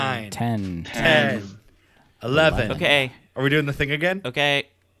10. 11. Okay. Are we doing the thing again? Okay.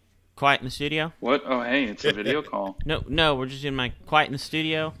 Quiet in the studio. What? Oh, hey, it's a video call. No, we're just doing my quiet in the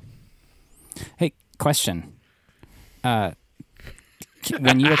studio. Hey, question. When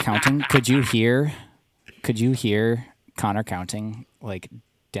you were counting, could you hear Connor counting like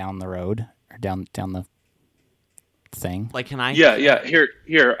down the road or down the thing? Like, can I? Yeah.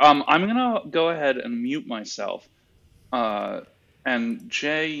 Here. I'm gonna go ahead and mute myself. And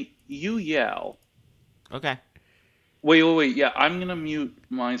Jay, you yell. Okay. Wait. Yeah, I'm gonna mute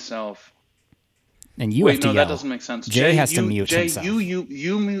myself. And you have to no, yell. that doesn't make sense. Jay has to mute Jay, himself.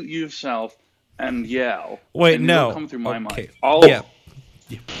 you mute yourself and yell. Wait, and no. It'll come through my Okay. mic. I'll, Yeah.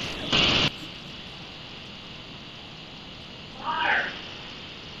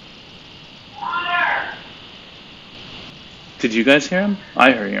 Did you guys hear him?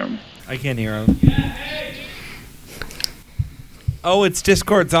 I hear him. I can't hear him. Oh, it's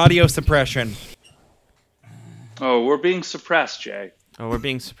Discord's audio suppression. Oh, we're being suppressed, Jay. Oh, we're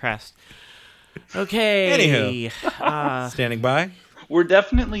being suppressed. Okay. Anywho. Standing by. We're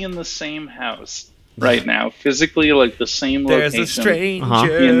definitely in the same house right now. Physically, like the same There's location. a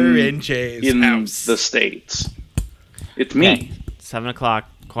stranger in Jay's in house. the States. It's me. Okay. 7 o'clock.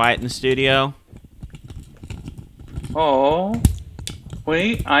 Quiet in the studio. Oh,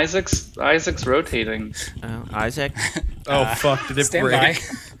 wait, Isaac's rotating. Oh, Isaac. Oh, fuck. Did it Stand break?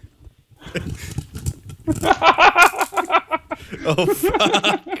 Oh,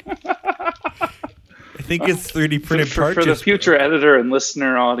 fuck. I think it's 3D printed part. For the future editor and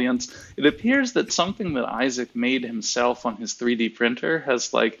listener audience, it appears that something that Isaac made himself on his 3D printer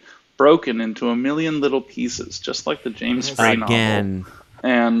has like broken into a million little pieces, just like the James Frey novel.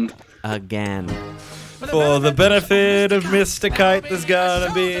 And Again. For the benefit of Mr. Kite, there's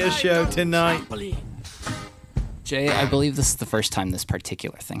gonna be a show tonight. Jay, I believe this is the first time this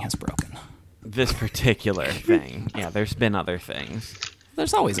particular thing has broken. This particular thing. Yeah, there's been other things.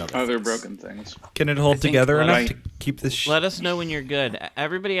 There's always other other things. broken things. Can it hold I think- together enough Right. to keep this Let us know when you're good.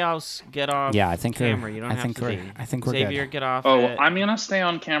 Everybody else, get off Yeah, I think we're- camera. You don't I have think to we're- be. I think we're Xavier, good. get off Oh, it. I'm gonna stay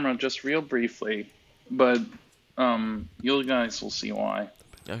on camera just real briefly, but you guys will see why.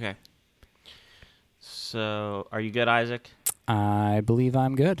 Okay. So, are you good, Isaac? I believe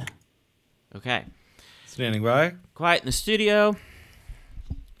I'm good. Okay. standing by? Quiet in the studio.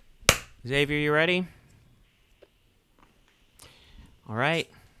 Xavier, you ready? All right.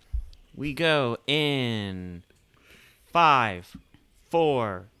 We go in 5,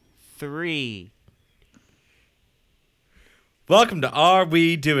 4, 3. Welcome to Are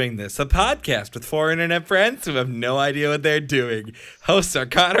We Doing This, a podcast with four internet friends who have no idea what they're doing. Hosts are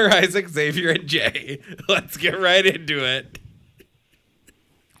Connor, Isaac, Xavier, and Jay. Let's get right into it.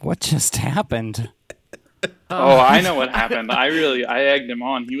 What just happened? Oh, I know what happened. I egged him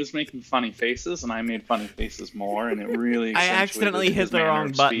on. He was making funny faces, and I made funny faces more, and it really I accentuated accidentally hit his the manner wrong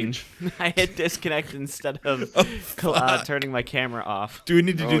of button. speech. I hit disconnect instead of turning my camera off. Do we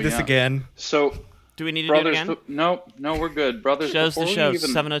need to do this yeah. again? So, Do we need to do it brothers, again? no, we're good. Brothers, Shows the before show, we even,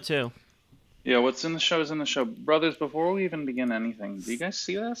 702. yeah, what's in the show is in the show. Brothers, before we even begin anything, do you guys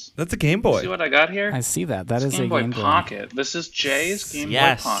see this? That's a Game Boy. See what I got here? I see that. That is Game a Boy Game Boy. Pocket. This is Jay's Game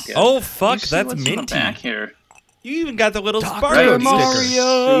Yes. Boy Pocket. Oh, fuck, You see that's what's in the minty. back here? You even got the little Dr. barcode Mario! sticker.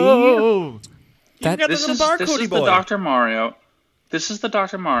 Mario! You That- got the This little is barcodey the boy. Dr. Mario. This is the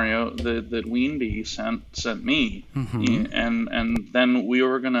Dr. Mario that Ween Bee sent me, and then we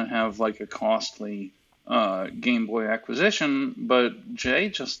were gonna have like a costly Game Boy acquisition, but Jay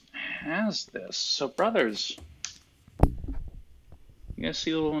just has this. So brothers, you guys see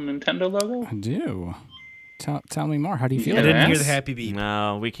the little Nintendo logo? I do. Tell me more. How do you feel I about didn't hear this? the happy beep.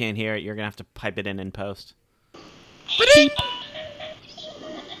 No, we can't hear it. You're going to have to pipe it in post.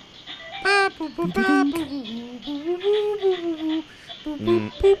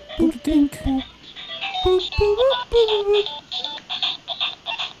 Boop-a-dink.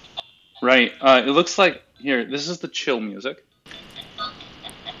 Right. It looks like here. This is the chill music.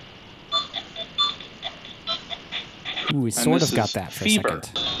 Ooh, we And sort this of got is that for Fever. a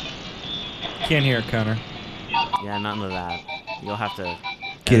second. Can't hear it, Connor. Yeah, none of that. You'll have to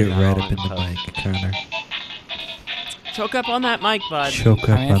Get edit it that right all up in the post. mic, Connor. Choke up on that mic, bud. Choke up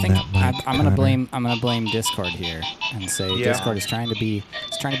I mean, I on think that mic, I'm gonna Connor. blame Discord here and say Yeah. Discord is trying to be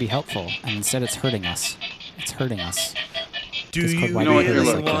helpful, and instead it's hurting us. It's hurting us. Do Discord, you why do you hurt us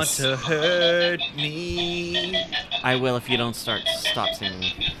really like want this? to hurt me? I will if you don't stop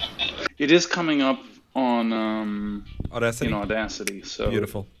singing. It is coming up on Audacity? Audacity. So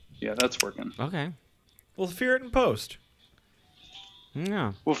Beautiful. Yeah, that's working. Okay. We'll fear it in post.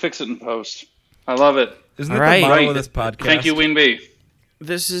 No. We'll fix it in post. I love it. Isn't All that right. the motto Right. of this podcast? Thank you, Ween Bee.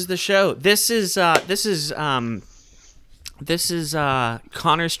 This is the show. This is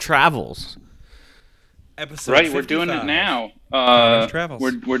Connor's Travels. Episode Right, 55. we're doing it now. Connor's Travels.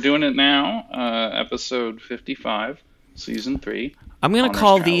 We're doing it now. Episode 55, season 3. I'm gonna Connor's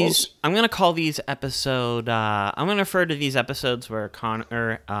call Travels. these. I'm gonna call these episode. I'm gonna refer to these episodes where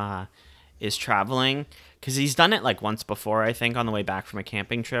Connor is traveling, because he's done it like once before, I think, on the way back from a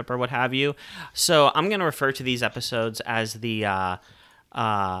camping trip or what have you. So I'm gonna refer to these episodes as the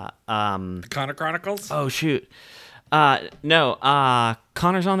Connor Chronicles. Oh shoot. No.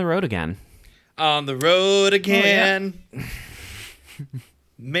 Connor's on the road again. On the road again.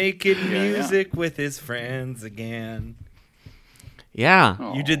 Making music with his friends again. Yeah.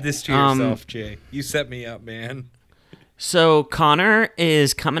 Oh. You did this to yourself, Jay. You set me up, man. So Connor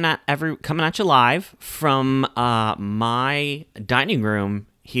is coming at you live from my dining room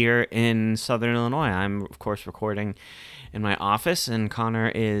here in Southern Illinois. I'm of course recording in my office, and Connor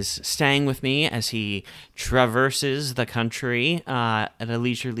is staying with me as he traverses the country at a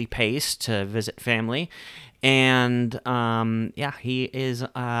leisurely pace to visit family. And he is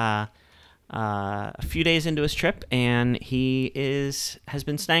a few days into his trip, and he has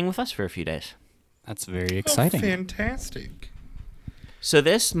been staying with us for a few days. That's very exciting. Oh, fantastic. So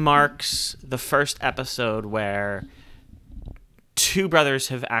this marks the first episode where two brothers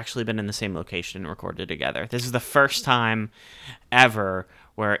have actually been in the same location and recorded together. This is the first time ever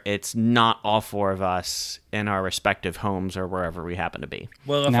where it's not all four of us in our respective homes or wherever we happen to be.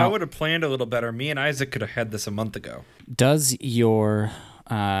 Well, if Now- I would have planned a little better, me and Isaac could have had this a month ago. Does your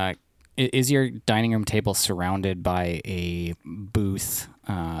is your dining room table surrounded by a booth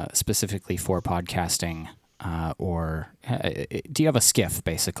specifically for podcasting, or do you have a skiff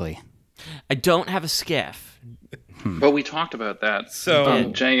basically? I don't have a skiff. But we talked about that. So-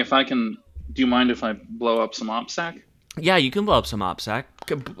 Jay, if I can, do you mind if I blow up some OPSEC? Yeah, you can blow up some OPSEC.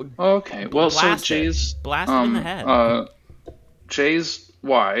 Okay. Well, so Blast it. Jay's Blast it in the head. Jay's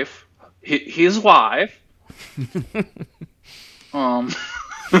wife, his wife,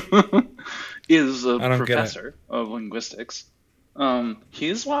 is a I don't get it. professor of linguistics.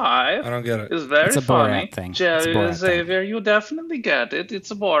 His wife I don't get it. is very It's a funny. Borat thing. It's a Jerry Borat thing. Xavier, you definitely get it.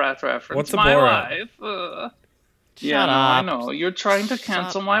 It's a Borat reference. What's a my Borat? wife. Shut yeah, no, up. I know. You're trying to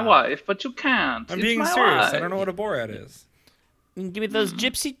cancel my up. wife, but you can't. I'm It's being my serious. wife. I don't know what a Borat is. Give me those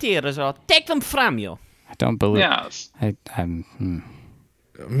gypsy tears or I'll take them from you. I don't believe. Yes.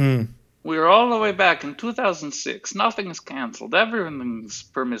 We are all the way back in 2006. Nothing is canceled. Everything's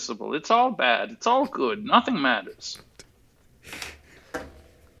permissible. It's all bad. It's all good. Nothing matters.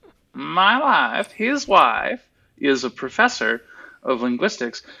 My wife, his wife, is a professor of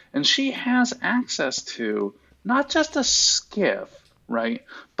linguistics, and she has access to not just a skiff, right,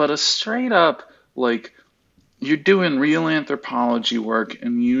 but a straight up, like, you're doing real anthropology work,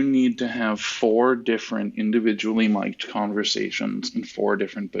 and you need to have 4 different individually mic'd conversations in 4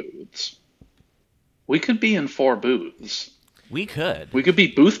 different booths. We could be in 4 booths. We could. We could be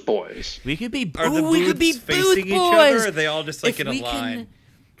booth boys. We could be. Are the we could be booths facing booth each boys. other, or are they all just like If in a we line? can-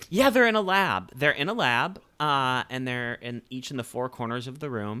 Yeah, they're in a lab. And they're each in the 4 corners of the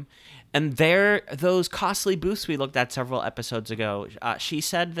room. And they're those costly booths we looked at several episodes ago. She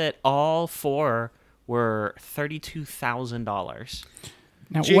said that all 4 were $32,000.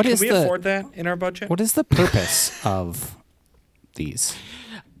 Now, Jay, what can is we the afford that in our budget? what is the purpose of these?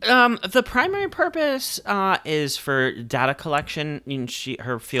 The primary purpose is for data collection.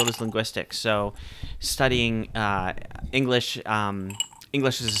 Her field is linguistics, so studying English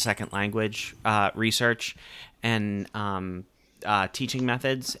as a second language research and teaching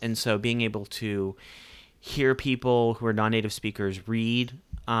methods, and so being able to hear people who are non-native speakers read.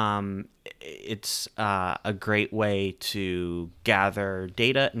 It's a great way to gather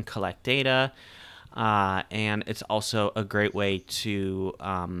data and collect data. And it's also a great way to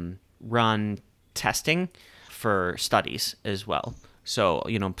run testing for studies as well. So,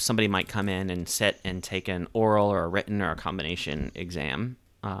 somebody might come in and sit and take an oral or a written or a combination exam.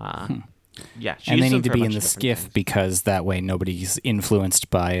 Yeah, she And they uses them need to for a be in bunch the of different skiff things. because that way nobody's influenced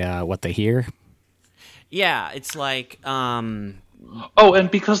by what they hear. Yeah, it's like Oh,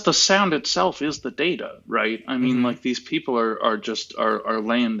 and because the sound itself is the data, right? I mean, like, these people are just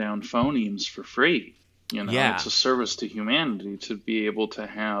laying down phonemes for free. Yeah. It's a service to humanity to be able to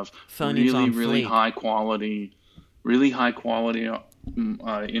have Phonemes on really fleek. high quality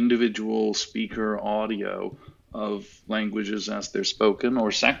individual speaker audio of languages as they're spoken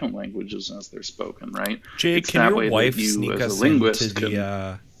or second languages as they're spoken, right? Jay, It's can that your way that wife you, sneak as a us linguist, into can-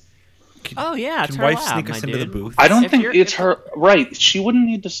 the Oh yeah, it's Can her wife lab, sneak my us into the dude. booth? I don't If think you're- it's her. Right. She wouldn't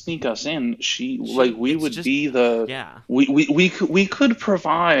need to sneak us in. We it's would just- be the. yeah. We could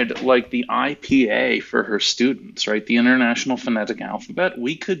provide like the IPA for her students, right? The International Phonetic Alphabet.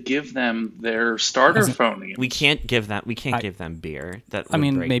 We could give them their starter phonemes. We can't give them. We can't give them beer. That would I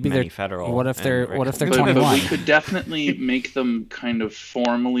mean, break maybe many they're. federal. What if and they're? rec- What if they're But 21? we could definitely make them kind of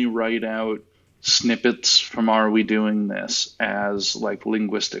formally write out snippets from Are We Doing This as like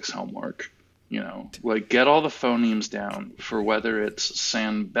linguistics homework. Like get all the phonemes down for whether it's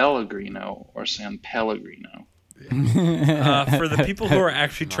San Pellegrino or San Pellegrino. For the people who are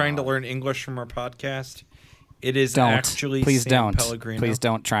actually trying to learn English from our podcast, it is Don't. actually Please San don't. Pellegrino. Please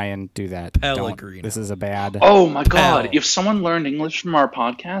don't try and do that. Don't. Pellegrino. This is a bad. Oh my God! Pell. If someone learned English from our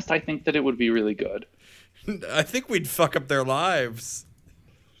podcast, I think that it would be really good. I think we'd fuck up their lives.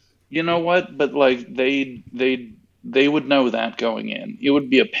 You know what? But like they would know that going in. It would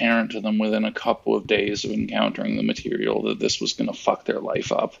be apparent to them within a couple of days of encountering the material that this was going to fuck their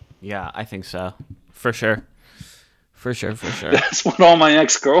life up. Yeah, I think so. For sure. For sure. That's what all my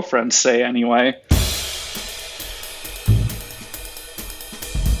ex-girlfriends say anyway.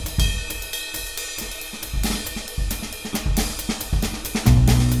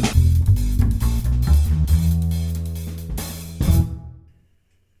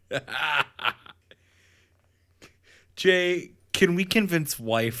 Jay, can we convince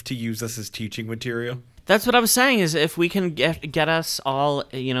wife to use us as teaching material? That's what I was saying. Is if we can get us all,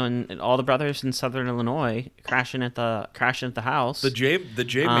 and all the brothers in Southern Illinois crashing at the house. The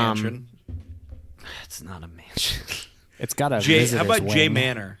J mansion. It's not a mansion. It's got a. Jay, how about visitor's Jay wing.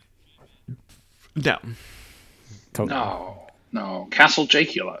 Manor? No. No. Castle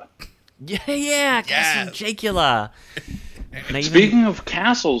Jacula. Yeah. Castle Jacula. Speaking of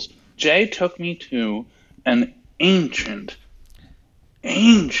castles, Jay took me to an ancient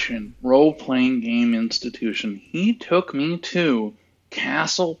role-playing game institution. He took me to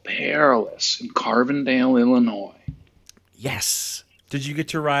Castle Perilous in Carbondale, Illinois. Yes. Did you get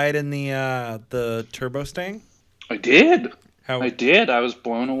to ride in the Turbo Stang? I did. How? I did. I was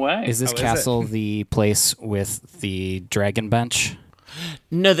blown away. Is this How is castle the place with the dragon bench?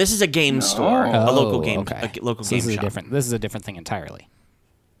 No, this is a game store, a local game, Okay. a local So game this is shop. This is a different thing entirely.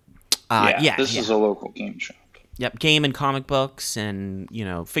 This is a local game shop. Yep, game and comic books, and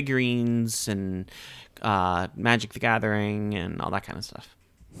figurines, and Magic the Gathering, and all that kind of stuff.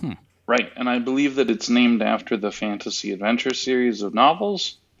 Right, and I believe that it's named after the fantasy adventure series of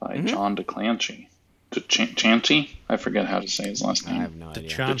novels by John DeClancy. DeChanty? I forget how to say his last I name. have no idea.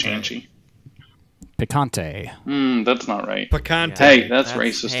 DeChanty. Picante. That's not right. Picante. Hey, that's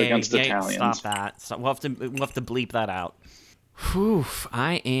racist against Italians. Stop that. We'll have to bleep that out. Whew,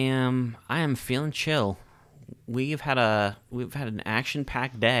 I am feeling chill. We've had an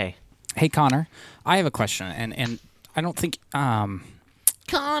action-packed day. Hey Connor, I have a question, and I don't think Connor,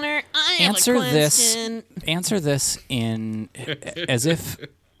 I have answer a this question. answer this in as if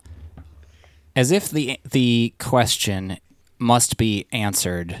the question must be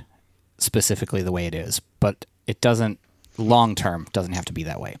answered specifically the way it is, but it doesn't long term doesn't have to be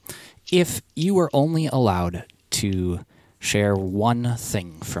that way. If you were only allowed to share one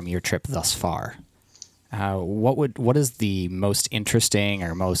thing from your trip thus far, what is the most interesting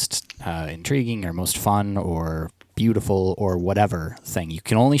or most intriguing or most fun or beautiful or whatever thing? You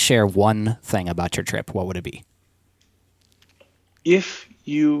can only share one thing about your trip. What would it be? If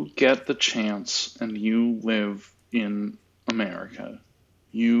you get the chance and you live in America,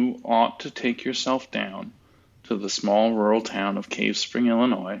 you ought to take yourself down to the small rural town of Cave Spring,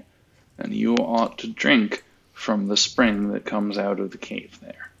 Illinois, and you ought to drink from the spring that comes out of the cave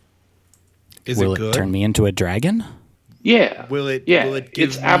there. Is Will it good? it turn me into a dragon? Yeah. Will it give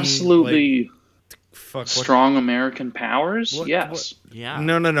it's me, absolutely Fuck, what? strong American powers. What- Yes. Yeah.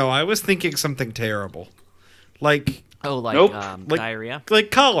 No. I was thinking something terrible. Like Oh, like Nope. diarrhea. like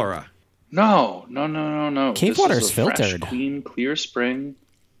cholera. No. Cave This water is is a fresh, filtered. clean, clear spring.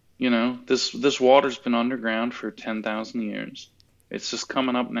 This water's been underground for 10,000 years. It's just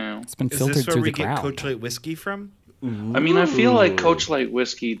coming up now. It's been Is filtered this where through we the get ground. Coach Light whiskey from? I mean, I feel like Coach Light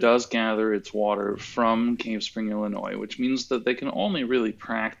Whiskey does gather its water from Cave Spring, Illinois, which means that they can only really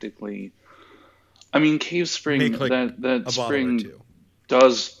practically. I mean, Cave Spring, Make, like, that A bottle or spring two.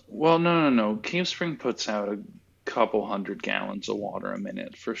 does. Well, no. Cave Spring puts out a couple 100 gallons of water a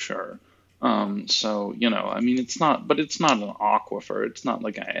minute for sure. So, I mean, it's not an aquifer. It's not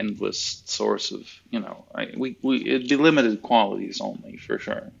like an endless source of, it'd be limited qualities only for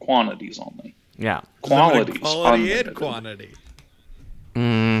sure. Quantities only. Yeah. Qualities Quality unlimited. and quantity.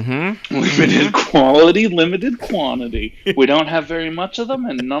 Mm-hmm. Limited quality, limited quantity. We don't have very much of them,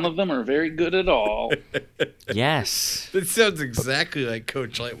 and none of them are very good at all. Yes. That sounds exactly like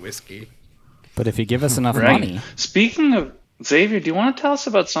Coach Light whiskey. But if you give us enough Right. money, Speaking of Xavier, do you want to tell us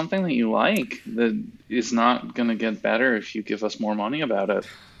about something that you like that is not going to get better if you give us more money about it?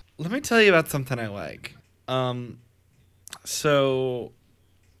 Let me tell you about something I like. So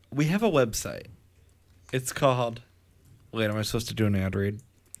we have a website. It's called. Wait, am I supposed to do an ad read?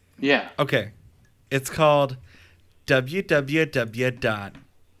 Yeah. Okay. It's called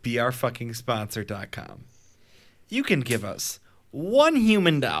www.brfuckingsponsor.com. You can give us $1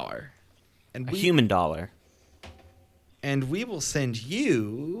 human, and A human dollar. and we will send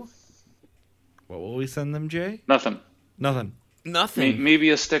you. What will we send them, Jay? Nothing. Nothing. Nothing. Maybe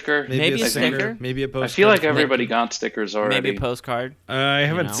a sticker. Maybe a sticker? Maybe a postcard. I feel like everybody got stickers already. Maybe a postcard. I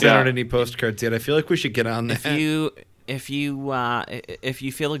haven't know? sent out Yeah. any postcards yet. I feel like we should get on that. If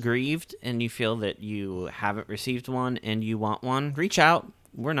you feel aggrieved and you feel that you haven't received one and you want one, reach out.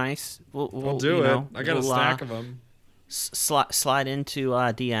 We're nice. We'll do you it. know, I got a stack of them. Slide into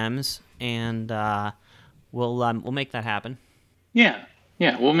DMs and we'll make that happen. Yeah.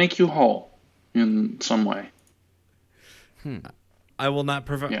 Yeah. We'll make you whole in some way. I will not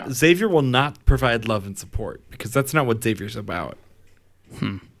provide. Yeah. Xavier will not provide love and support because that's not what Xavier's about.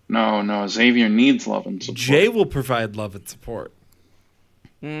 No. Xavier needs love and support. Jay will provide love and support.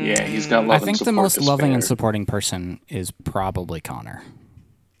 Yeah, he's got love I and think support the most to loving and spare. supporting person is probably Connor.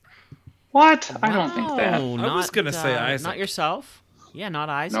 What? I don't think that. No, I was gonna say Isaac. Not yourself. Yeah, not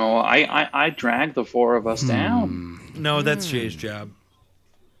Isaac. No, I drag the four of us down. No, that's Jay's job.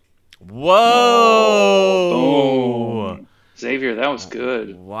 Whoa. Boom. Xavier, that was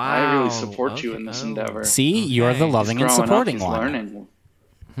good. Wow. I really support you in this Okay. endeavor. See, you're the Okay. loving and Growing up, supporting he's one. learning.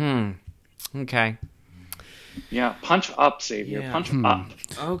 Okay. Yeah, punch up, Xavier. Yeah. Punch up.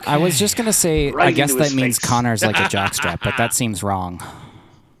 Okay. I was just gonna say, I Right guess into his that means face. Connor's like a jockstrap, but that seems wrong.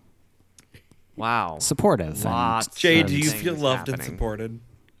 Wow. Supportive. And Lots Jay, of do you things feel loved and happening. supported?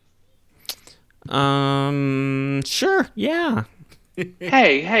 Sure. Yeah.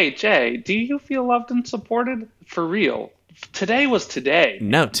 Hey, Jay, do you feel loved and supported? For real. Today was today.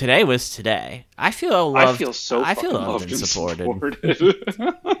 No, today was today. I feel loved. I feel so I feel fucking loved and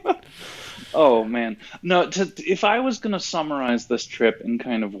supported. Oh man, no. If I was gonna summarize this trip in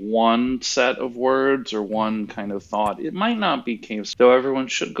kind of one set of words or one kind of thought, it might not be Cave Spring. Though everyone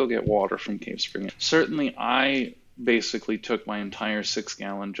should go get water from Cave Spring. Certainly, I basically took my entire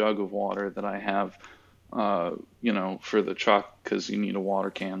 6-gallon jug of water that I have, for the truck because you need a water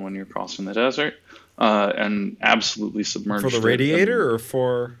can when you're crossing the desert, and absolutely submerged For the it. radiator or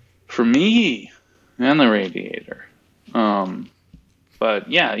for? For me and the radiator.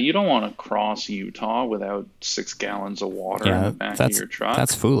 But yeah, you don't want to cross Utah without 6 gallons of water in yeah, the back of that's your truck.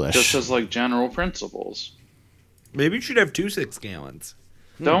 that's foolish. Just as like general principles. Maybe you should have 2 6-gallons.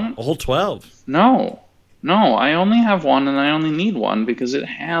 Don't. A whole 12. No. I only have one and I only need one because it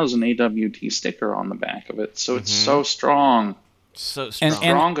has an AWT sticker on the back of it. So it's so strong. So strong.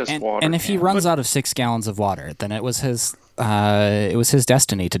 Strongest water and if he can. runs out of 6 gallons of water, then it was his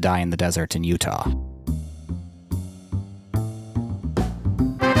destiny to die in the desert in Utah.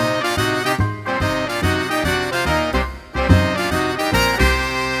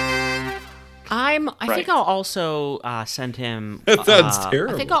 I think Right. I'll also send him. That sounds I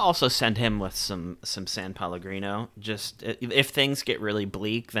terrible. think I'll also send him with some San Pellegrino. Just if things get really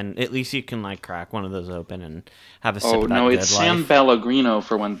bleak, then at least you can like crack one of those open and have a sip Oh of that no, good it's life. San Pellegrino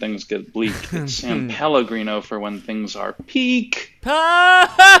for when things get bleak. It's San Pellegrino for when things are peak.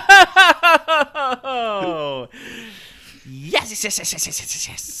 Oh!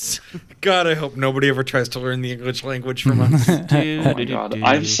 Yes. God, I hope nobody ever tries to learn the English language from us. Oh my god,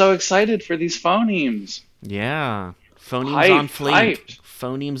 I'm so excited for these phonemes. Yeah. Phonemes Hyped, on fleek. hyped.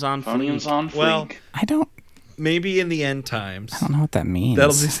 Phonemes on Phonemes fleek. on fleek. Well, I don't Maybe in the end times. know what that means.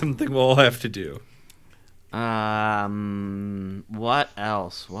 That'll be something we'll all have to do. What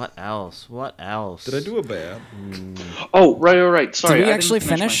else? What else? What else? Did I do a bad? Oh, right. Sorry. Did we I actually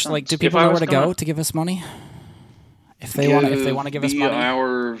didn't finish? my Like, do sentence. people If I know where was to gonna go to give us money? If they want to give us be money,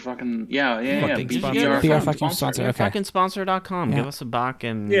 our fucking Fucking be sponsor. our be our fucking fucking sponsor. Okay. Fuckingsponsor.com. Yeah. Give us a buck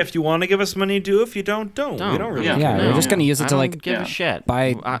and Yeah, if you want to give us money, do. If you don't. We don't really Yeah. Yeah, care. we're just gonna use it I to don't like give Yeah. a shit.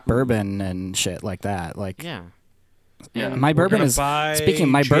 buy I- bourbon and shit like that. Like, Yeah. Yeah. my bourbon gonna is buy speaking.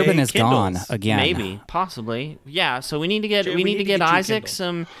 My Jay bourbon is Kindles. gone again. Maybe, possibly. Yeah. So we need to get Jay, we need to get you Isaac Kindle.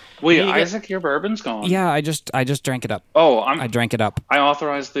 some. Wait, we need to get- Isaac, your bourbon's gone. Yeah, I just drank it up. Oh, I drank it up. I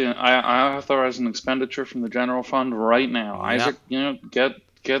authorize an expenditure from the general fund right now. Isaac, get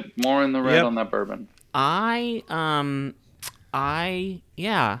more in the red Yep. on that bourbon.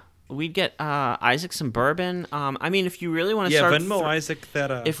 yeah. we'd get Isaac some bourbon. I mean, if you really want to Yeah, start Venmo Isaac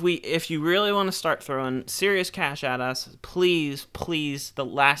that. if you really want to start throwing serious cash at us, please, the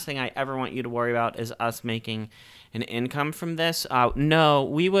last thing I ever want you to worry about is us making an income from this. No,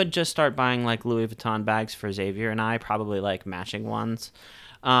 we would just start buying like Louis Vuitton bags for Xavier and I, probably like matching ones.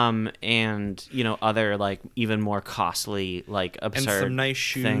 And other like even more costly, like absurd and some nice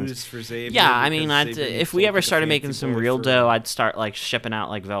shoes things. for Xavier. Yeah, I mean, because Xavier if needs we to ever look like a started fancy making some boy real for- dough, I'd start like shipping out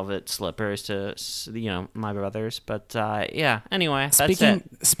like velvet slippers to my brothers. But yeah, anyway, that's Speaking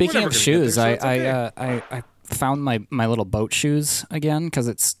it. speaking We're of never gonna get shoes, there, so it's I found my little boat shoes again because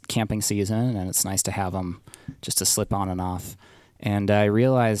it's camping season and it's nice to have them just to slip on and off. And I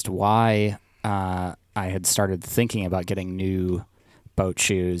realized why I had started thinking about getting new boat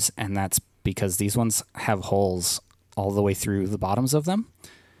shoes, and that's because these ones have holes all the way through the bottoms of them.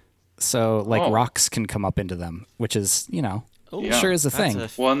 So like rocks can come up into them, which is, Yeah. sure is a thing.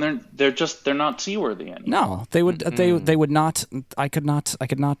 Well, and they're not seaworthy anymore. No, they would they would not. I could not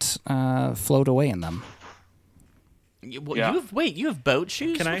float away in them. Yeah. You have boat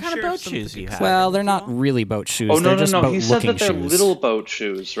shoes? Can what I kind of share boat some shoes do you have? Well, they're not really boat shoes. Oh, they're no. just boat He said looking that they're shoes. little boat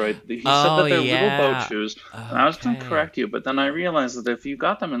shoes, right? He said that they're little boat shoes. And I was going to Okay. correct you, but then I realized that if you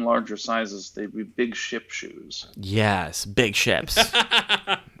got them in larger sizes, they'd be big ship shoes. Yes, big ships.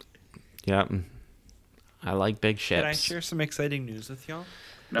 Yep. I like big Can I ships. share some exciting news with y'all?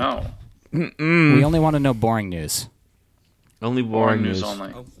 No. We only want to know boring news. Only Boring boring news news.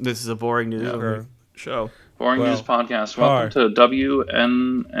 only. This is a boring news Sure. show. Boring Well, News Podcast. hard. Welcome to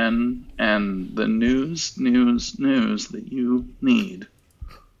WNNN, the news that you need.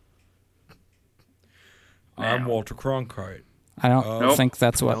 I'm Now. Walter Cronkite. I don't Nope. think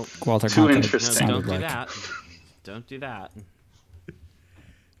that's what Walter Too Cronkite interesting. No, sounded don't do like. that. Don't do that.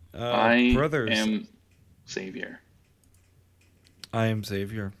 I brothers. am Xavier. I am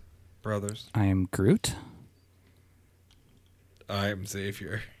Xavier. Brothers. I am Groot. I am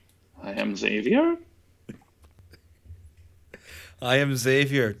Xavier. I am Xavier? I am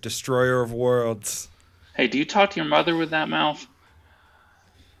Xavier, destroyer of worlds. Hey, do you talk to your mother with that mouth?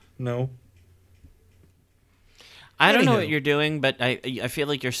 No. I don't know Anywho. what you're doing, but I feel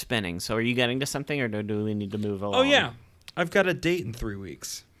like you're spinning. So are you getting to something, or do we need to move along? Oh, yeah. I've got a date in 3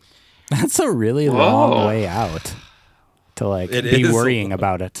 weeks. That's a really Whoa. long way out to like It be is a worrying long-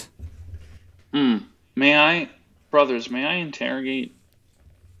 about it. May I interrogate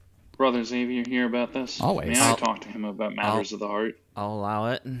Brother Xavier here about this? Always. May I I'll- talk to him about matters of the heart? I'll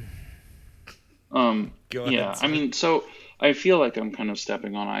allow it. Go ahead, Yeah, sir. I mean, so I feel like I'm kind of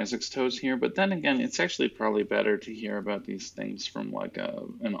stepping on Isaac's toes here, but then again, it's actually probably better to hear about these things from like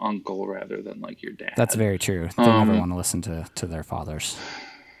an uncle rather than like your dad. That's very true. They never want to listen to their fathers.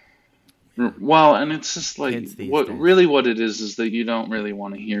 Well, and it's just like Kids these what days. it is that you don't really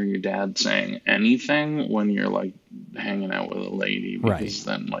want to hear your dad saying anything when you're like hanging out with a lady because Right.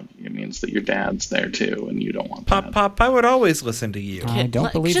 then like it means that your dad's there too and you don't want that. Pop, I would always listen to you. I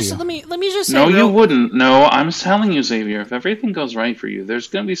don't believe just, you. Let me just say No, you real- wouldn't. No, I'm telling you, Xavier, if everything goes right for you, there's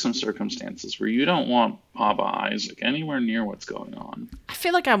going to be some circumstances where you don't want Papa Isaac anywhere near what's going on. I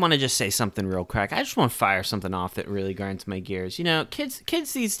feel like I want to just say something real quick. I just want to fire something off that really grinds my gears.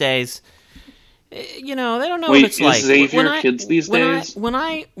 Kids these days, they don't know Wait, what it's is like. Xavier kids these days? When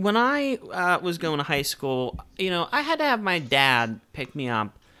I was going to high school, I had to have my dad pick me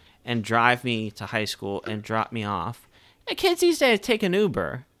up and drive me to high school and drop me off. And kids these days take an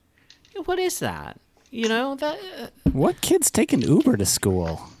Uber. What is that? What kids take an Uber to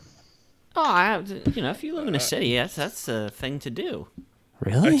school? If you live in a city, that's a thing to do.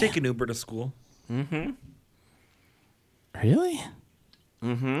 Really? I take an Uber to school. Really?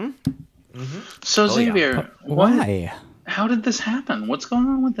 So, Xavier, Why? how did this happen? What's going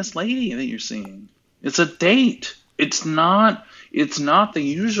on with this lady that you're seeing? It's a date. It's not the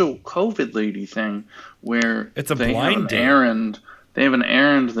usual COVID lady thing where It's a they have blind an date. errand. They have an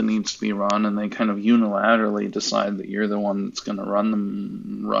errand that needs to be run, and they kind of unilaterally decide that you're the one that's going to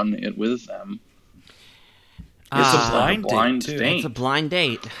run it with them. It's It's a like blind date, too. It's a blind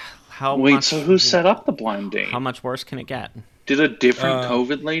date. Wait, so who set up the blind date? How much worse can it get? Did a different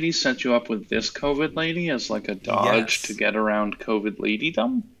COVID lady set you up with this COVID lady as like a dodge Yes. to get around COVID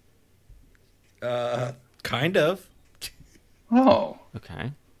ladydom? Kind of. Oh,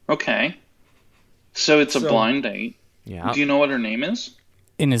 Okay. okay. So it's a So- blind date. Yeah. Do you know what her name is?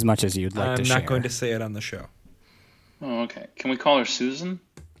 In as much as you'd like I'm to not share. going to say it on the show. Oh, okay. Can we call her Susan?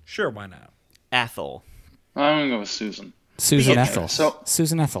 Sure, why not? Ethel. I'm gonna go with Susan. Susan Okay, Ethel. so-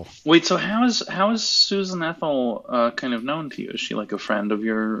 Susan Ethel. Wait, so how is Susan Ethel kind of known to you? Is she like a friend of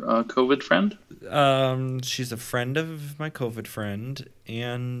your COVID friend? She's a friend of my COVID friend,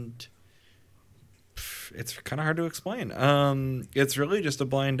 and it's kind of hard to explain. It's really just a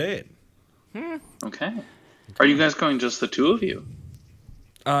blind date. Okay. Are you guys going just the two of you?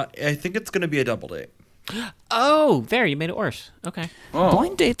 I think it's going to be a double date. Oh, there, you made it worse. Okay. Oh.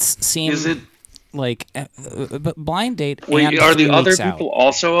 Blind dates seem Is it? like, but blind date. Wait, and are the 3 other weeks out. people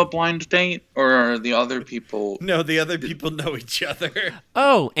also a blind date, or are the other people? No, the other people know each other.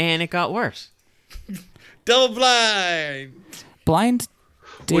 Oh, and it got worse. Double blind. Blind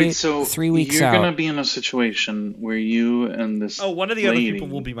date? Wait, so 3 weeks you're out. gonna be in a situation where you and this Oh, one of the lady, other people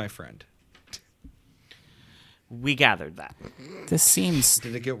will be my friend. We gathered that. This seems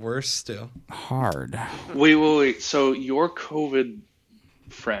Did it get worse still? hard. Wait. So your COVID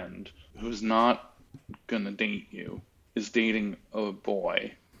friend, who's not gonna date you, is dating a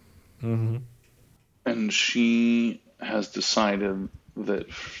boy, and she has decided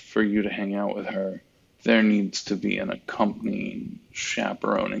that for you to hang out with her, there needs to be an accompanying,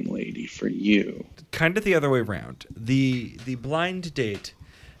 chaperoning lady for you. Kind of the other way around. The blind date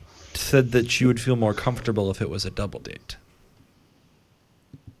said that she would feel more comfortable if it was a double date.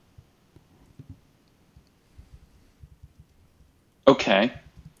 Okay.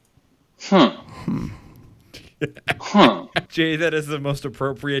 Huh. Huh. Jay, that is the most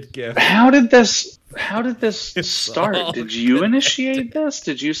appropriate gift. How did this It's start? all Did you good. initiate this?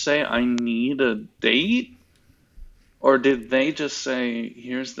 Did you say I need a date? Or did they just say,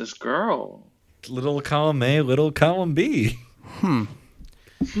 here's this girl? Little column A, little column B. You're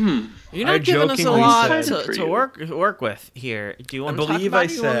I not giving us a jokingly lot said- to work with here. Do you want to talk believe about I it or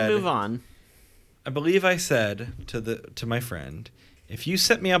do you want to said- move on? I believe I said to my friend, if you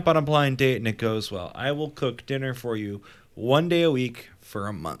set me up on a blind date and it goes well, I will cook dinner for you 1 day a week for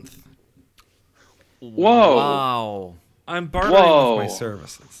a month. Whoa. Wow. I'm bartering Whoa. with my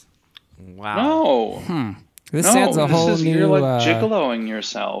services. Wow. No. This No, adds a this whole is, new. you're like gigoloing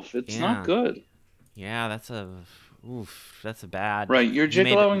yourself. It's Yeah. not good. Yeah, that's a bad. Right, you're You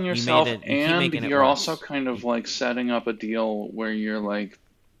made it- gigoloing you made yourself, it- you keep and making it you're worse. also kind of like setting up a deal where you're like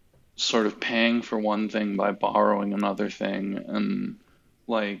sort of paying for one thing by borrowing another thing, and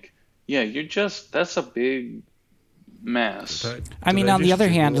like, yeah, that's a big mess. I mean, Did on the just other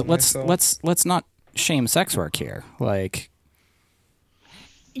hand, jiggle myself? let's not shame sex work here. Like,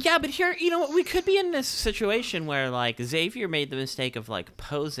 Yeah, but here, you know what? We could be in this situation where, like, Xavier made the mistake of, like,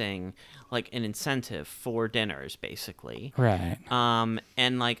 posing, like, an incentive for dinners, basically. right?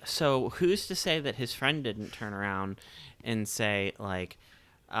 And, like, so who's to say that his friend didn't turn around and say, like,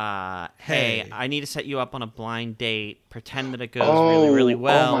 hey, Hey. I need to set you up on a blind date, pretend that it goes really, really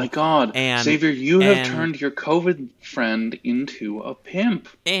well. Oh my God, and- Xavier, you have and- turned your COVID friend into a pimp.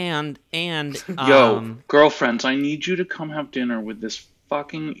 And Yo, girlfriends, I need you to come have dinner with this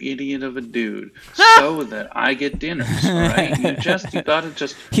fucking idiot of a dude so that I get dinners. All right, you gotta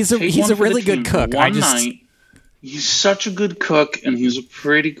just. He's a- take he's one a for the really good team cook. One I just- night. He's such a good cook, and he's a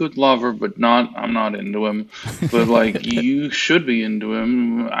pretty good lover, but I'm not into him. But like, you should be into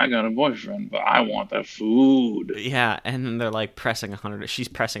him. I got a boyfriend, but I want that food. yeah, and then they're, like, she's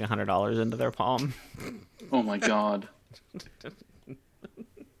pressing $100 into their palm. Oh my God.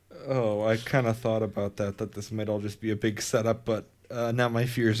 Oh, I kind of thought about that this might all just be a big setup, but now my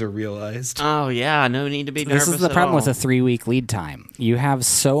fears are realized. Oh, yeah, no need to be nervous This is the at problem with all. a 3-week lead time. You have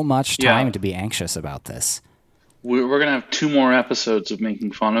so much Yeah. time to be anxious about this. We're gonna have 2 more episodes of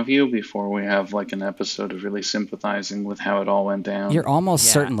making fun of you before we have like an episode of really sympathizing with how it all went down. You're almost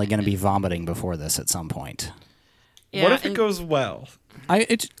Yeah. certainly going to be vomiting before this at some point. Yeah, What if it and- goes well?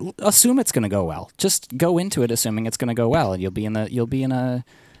 Assume it's going to go well. Just go into it assuming it's going to go well, and you'll be in a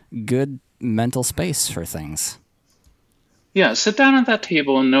good mental space for things. Yeah, sit down at that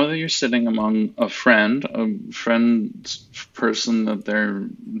table and know that you're sitting among a friend's person that they're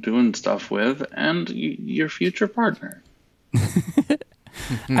doing stuff with, and your future partner.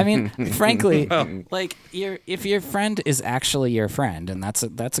 I mean, frankly, like if your friend is actually your friend, and that's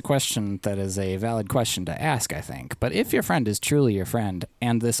a question that is a valid question to ask, I think. But if your friend is truly your friend,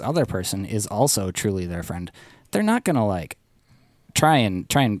 and this other person is also truly their friend, they're not gonna like try and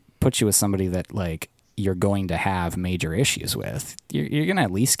put you with somebody that like you're going to have major issues with. You're gonna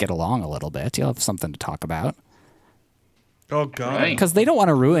at least get along a little bit. You'll have something to talk about. Oh, God. Right. Because they don't want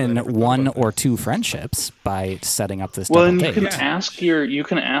to ruin one or two friendships by setting up this Well, double and you date.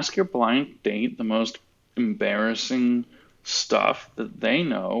 can ask your blind date the most embarrassing stuff that they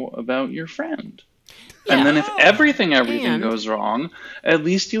know about your friend. And then if everything And- goes wrong, at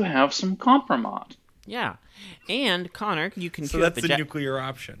least you have some compromise. Yeah. And Connor, you can So queue up that's the nuclear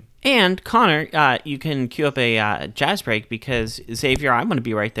option. And Connor, you can queue up a jazz break because Xavier, I'm going to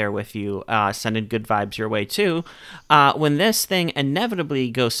be right there with you, sending good vibes your way too. When this thing inevitably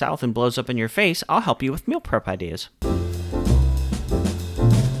goes south and blows up in your face, I'll help you with meal prep ideas.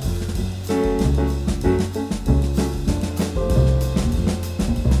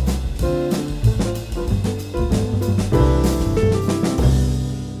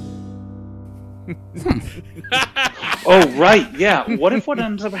 Oh, right, yeah. What if what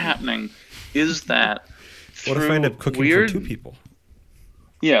ends up happening is that What if I end up cooking for 2 people?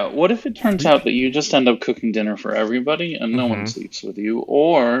 Yeah, what if it turns out that you just end up cooking dinner for everybody and no one sleeps with you,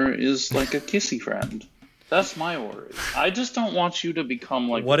 or is like a kissy friend? That's my worry. I just don't want you to become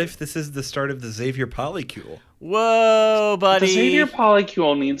like... What if this is the start of the Xavier polycule? Whoa, buddy. The Xavier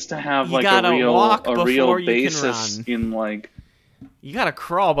polycule needs to have You like gotta walk a real before you can basis run. in like... You gotta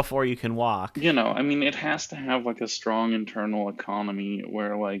crawl before you can walk. You know, I mean, it has to have like a strong internal economy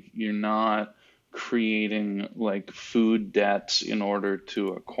where like you're not creating like food debts in order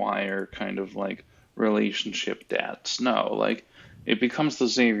to acquire kind of like relationship debts. No, like it becomes the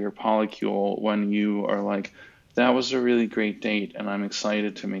Xavier polycule when you are like, that was a really great date and I'm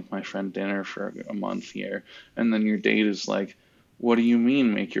excited to make my friend dinner for a month here. And then your date is like, what do you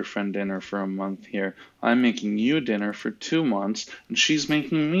mean make your friend dinner for a month here? I'm making you dinner for 2 months and she's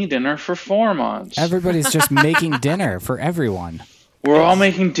making me dinner for 4 months. Everybody's just making dinner for everyone. We're all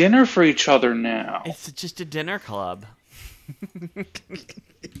making dinner for each other now. It's just a dinner club.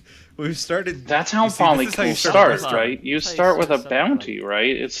 We've started... That's how this is how you polycules start start, a right? You That's how you start with a start bounty,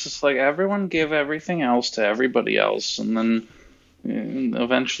 right? It's just like everyone give everything else to everybody else, and then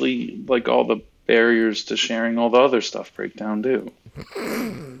eventually, like all the barriers to sharing all the other stuff break down too.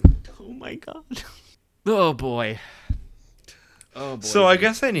 Oh my god. Oh boy. Oh boy. So I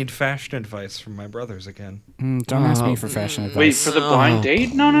guess I need fashion advice from my brothers again. Don't ask me for fashion advice. Wait, for the blind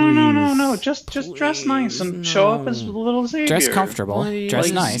date? No. Just dress nice and show up as little Xavier. Dress comfortable. Dress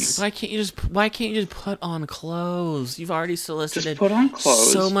like, nice. Why can't you just put on clothes? You've already solicited Just put on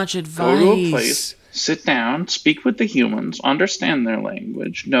clothes. so much advice. Go to a place, sit down, speak with the humans, understand their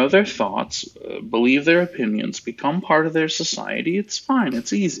language, know their thoughts, believe their opinions, become part of their society. It's fine.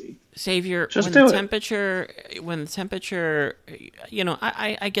 It's easy. Xavier, Just when do the it. temperature, you know,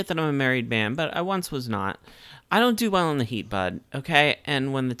 I get that I'm a married man, but I once was not. I don't do well in the heat, bud, okay?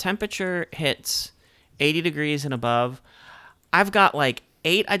 And when the temperature hits 80 degrees and above, I've got like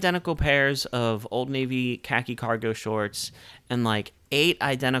 8 identical pairs of Old Navy khaki cargo shorts and like 8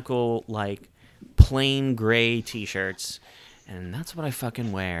 identical like plain gray t-shirts, and that's what I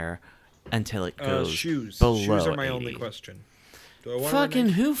fucking wear until it goes Shoes. below Shoes are my 80. only question. Do I want Fucking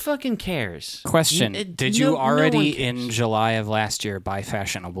who fucking cares? Question: Did you no one already cares. in July of last year buy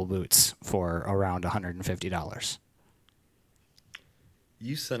fashionable boots for around $150?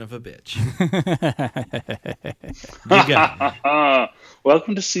 You son of a bitch. You got me.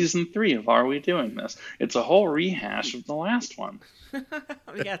 Welcome to season 3 of Are We Doing This? It's a whole rehash of the last one.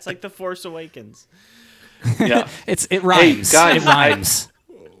 Yeah, it's like The Force Awakens. Yeah. It rhymes. guys, it rhymes.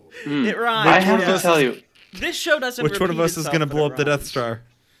 It rhymes. I have to tell you. This show doesn't. Which one of repeat us is itself, going to but blow it up the Death rhymes. Star?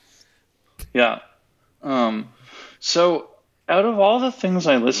 Yeah. So out of all the things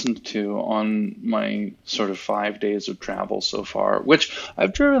I listened to on my sort of 5 days of travel so far, which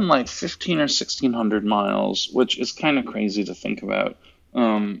I've driven like 15 or 1600 miles, which is kind of crazy to think about.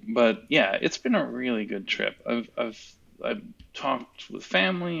 But yeah, it's been a really good trip. I've talked with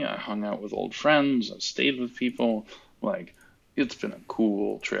family, I hung out with old friends, I stayed with people. Like, it's been a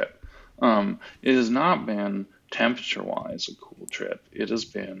cool trip. It has not been temperature-wise a cool trip. It has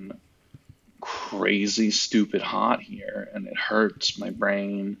been crazy, stupid hot here, and it hurts my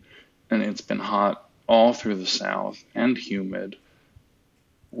brain. And it's been hot all through the South and humid.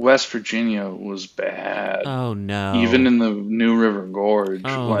 West Virginia was bad. Oh no! Even in the New River Gorge.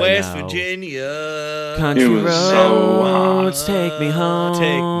 Oh, like, West no. Virginia. Country It was so roads, take me home. Take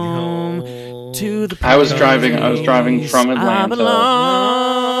me home. To the I was driving from I Atlanta.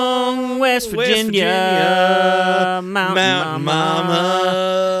 belong, West Virginia, Mountain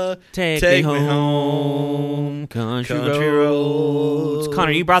Mama. Take me home, country roads.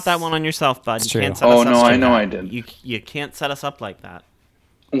 Connor, you brought that one on yourself, bud. It's You true. can't set Oh us up no, I straight know up. I did. You can't set us up like that.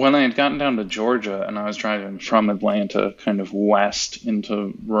 When I had gotten down to Georgia and I was driving from Atlanta kind of west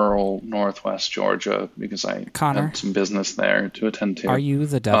into rural northwest Georgia because I Connor? had some business there to attend to. Are you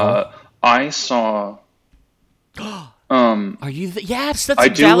the devil? I saw Are you the... Yes, that's I a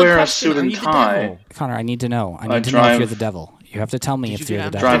do valid wear a question. suit Are and you the tie. devil? Connor, I need to know. I I need to know if drive- you're the devil. You have to tell me Did if you you're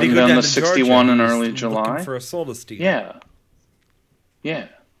the get devil. out- driving Did he go down down the to 61 Georgia? in He was early looking July. for a soul to steal. Yeah.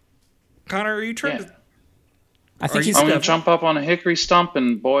 Connor, are you trying Yeah. to I think Are you- he's I'm gonna jump up on a hickory stump,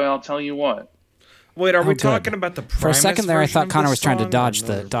 and boy, I'll tell you what. Wait, are we good. talking about the For a second there. I version thought of Connor this was trying to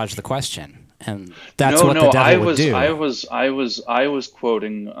song, dodge or the question, and that's no, what no, the devil I would was, do. I was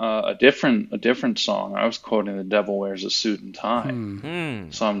quoting a different song. I was quoting "The Devil Wears a Suit and Tie."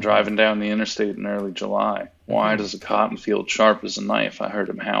 So I'm driving down the interstate in early July. Wide as a cotton field, sharp as a knife. I heard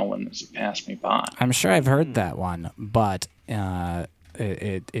him howling as he passed me by. I'm sure I've heard that one, but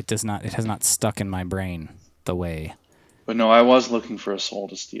it does not. It has not stuck in my brain the way. But no, I was looking for a soul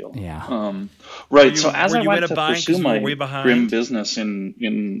to steal. Yeah. Right. you- So as were I you went in a to bind 'cause pursue you were my way behind? grim business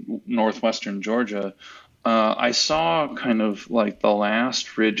in northwestern Georgia, I saw kind of like the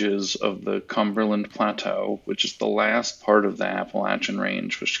last ridges of the Cumberland Plateau, which is the last part of the Appalachian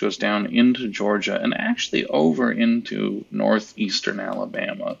Range, which goes down into Georgia and actually over into northeastern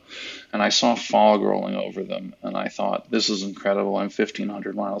Alabama. And I saw fog rolling over them, and I thought, this is incredible. I'm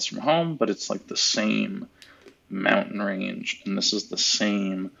 1,500 miles from home, but it's like the same mountain range, and this is the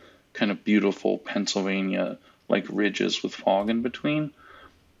same kind of beautiful Pennsylvania like ridges with fog in between.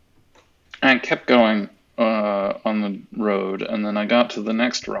 And I kept going on the road, and then I got to the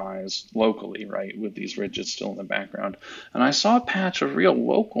next rise locally, right, with these ridges still in the background, and I saw a patch of real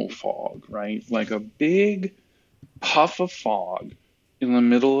local fog, right, like a big puff of fog in the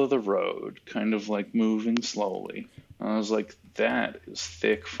middle of the road, kind of like moving slowly. I was like, that is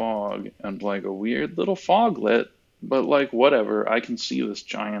thick fog and like a weird little foglet, but like whatever, I can see this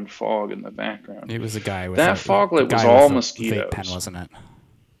giant fog in the background. It was a guy with That a, foglet the was guy all with a mosquitoes. vape pen, wasn't it?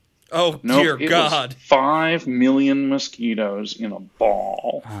 Oh, No, dear it God. was 5 million mosquitoes in a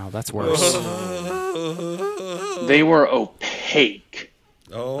ball. Oh, that's worse. They were opaque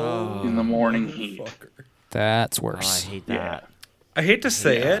Oh, in the morning heat. fucker. That's Oh, I worse. hate Yeah. that. I hate to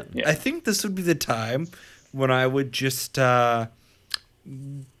say Yeah, it. yeah. I think this would be the time when I would just grab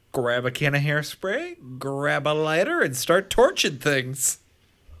a can of hairspray, grab a lighter, and start torching things.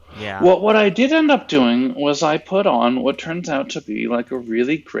 Yeah. Well, what I did end up doing was I put on what turns out to be like a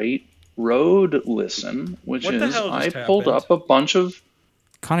really great road listen, which What the is hell I just pulled happened? up a bunch of.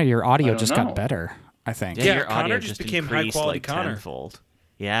 Connor, your I audio don't just know. got better, I think. Yeah, your Connor audio just just became increased high-quality like Connor. tenfold.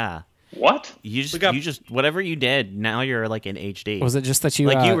 Yeah. What? You just We got- you just whatever you did, now you're like in HD. Was it just that you,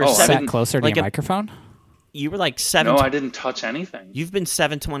 Like you were sat seven- closer to like your a- microphone? You were like 7 No, I didn't touch anything. You've been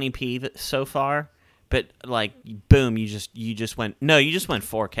 720p so far, but like boom, you just went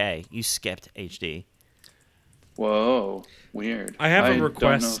 4K. You skipped HD. Whoa, weird. I have a don't know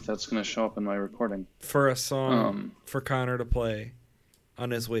request. if that's going to show up in my recording. For a song for Connor to play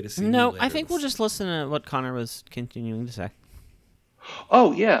on his way to see me No, later I think we'll this- just listen to what Connor was continuing to say.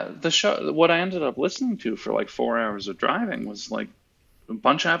 Oh yeah, the show. What I ended up listening to for like 4 hours of driving was like a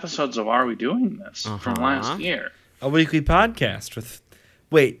bunch of episodes of Are We Doing This from last year. a weekly podcast with.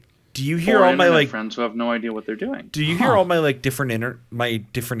 Wait, do you hear Four all my internet like? friends who have no idea what they're doing. Do you hear all my like different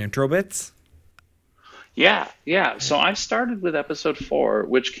different intro bits? Yeah, yeah. So I started with episode 4,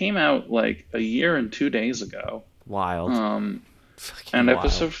 which came out like a year and 2 days ago. Wild. Fucking And wild.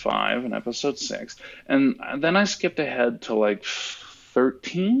 episode 5 and episode 6. And then I skipped ahead to like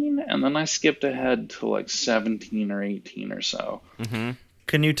 13, and then I skipped ahead to like 17 or 18 or so.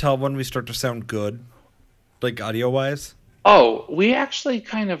 Can you tell when we start to sound good, like audio wise? Oh, we actually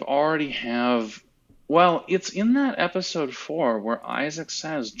kind of already have. Well, it's in that episode 4 where Isaac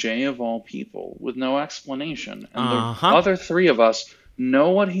says J of all people with no explanation. And the other 3 of us know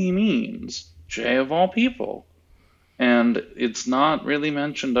what he means, J of all people. And it's not really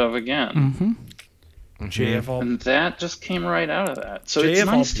mentioned of again. J of all. And that just came right out of that. So J it's of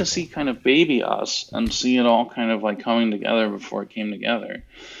all nice to people. see kind of baby us and see it all kind of like coming together before it came together.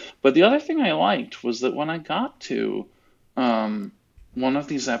 But the other thing I liked was that when I got to one of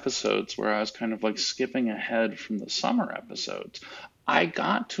these episodes where I was kind of like skipping ahead from the summer episodes, I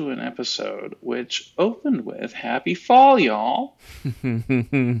got to an episode which opened with Happy Fall, y'all.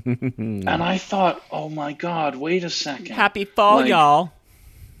 And I thought, oh my God, wait a second. Happy fall, Like, y'all.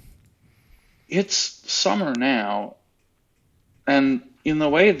 It's summer now, and in the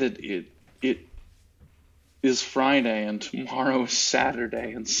way that it is Friday and tomorrow is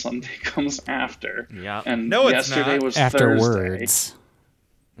Saturday and Sunday comes after. Yep. And No, it's yesterday not. was Thursday. Afterwards.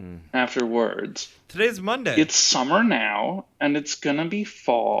 Afterwards. Today's Monday. It's summer now, and it's gonna be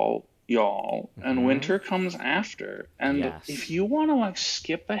fall, y'all, and winter comes after. And Yes. if you want to like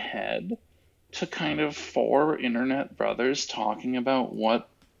skip ahead to kind of 4 internet brothers talking about what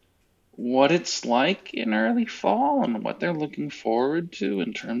what it's like in early fall and what they're looking forward to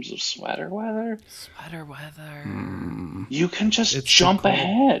in terms of sweater weather, Sweater weather. you can just It's jump too cold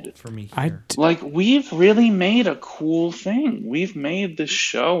ahead. for me I here. Like, we've really made a cool thing. We've made this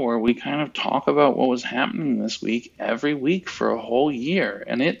show where we kind of talk about what was happening this week every week for a whole year,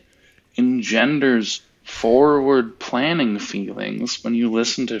 and it engenders forward planning feelings when you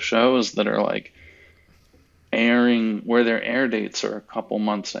listen to shows that are like airing where their air dates are a couple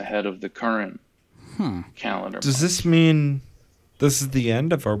months ahead of the current calendar. Does this mean this is the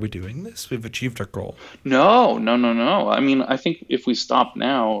end of Are We Doing This? We've achieved our goal. No. I mean, I think if we stop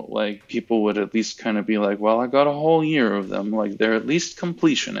now, like, people would at least kind of be like, well, I got a whole year of them. Like, they're at least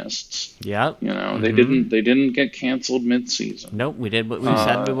completionists. Yep. You know, they didn't get canceled mid-season. Nope, we did what we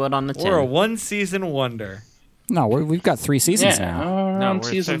said we would on the tin. Or a one-season wonder. No, we've got 3 seasons Yeah, now. we're No, on we're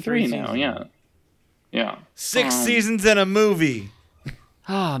season at 3 3 now. seasons. Yeah. 6 seasons and a movie.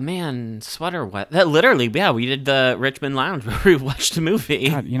 Oh man, sweater wet. That literally, yeah, we did the Richmond Lounge where we watched a movie.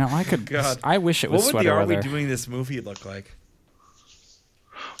 God, you know, I could. God. I wish it was What would sweater the Are weather. We Doing This movie look like?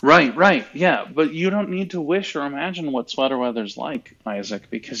 Right, yeah, but you don't need to wish or imagine what sweater weather's like, Isaac,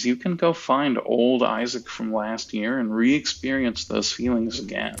 because you can go find old Isaac from last year and re-experience those feelings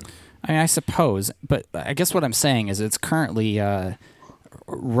again. I mean, I suppose, but I guess what I'm saying is it's currently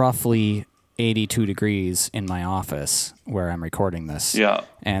roughly 82 degrees in my office where I'm recording this. Yeah.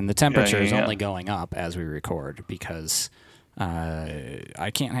 And the temperature is yeah. only going up as we record because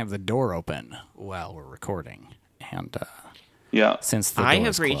I can't have the door open while we're recording. And Yeah. since the I door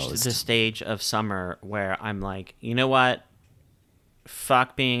have is reached closed. the stage of summer where I'm like, you know what?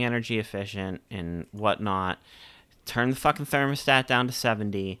 Fuck being energy efficient and whatnot. Turn the fucking thermostat down to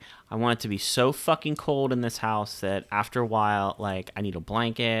 70. I want it to be so fucking cold in this house that after a while, like, I need a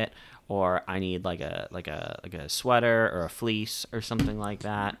blanket or I need like a sweater or a fleece or something like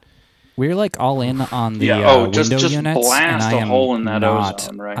that. We're like all in on the just window units, blast and I a am hole in that not.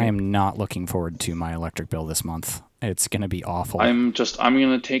 ozone, right? I am not looking forward to my electric bill this month. It's going to be awful. I'm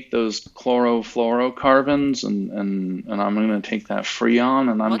gonna take those chlorofluorocarbons and I'm gonna take that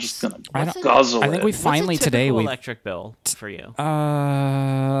Freon and I'm just gonna guzzle I think it. we finally What's a today typical we electric bill for you?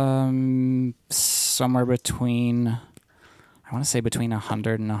 somewhere between I want to say between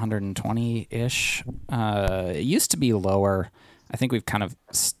 100 and 120 ish. It used to be lower. I think we've kind of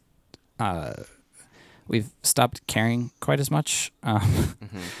we've stopped caring quite as much.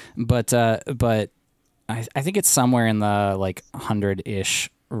 But I think it's somewhere in the like 100-ish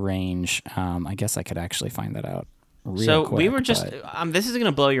range. I guess I could actually find that out real So quick. we were just but- this is going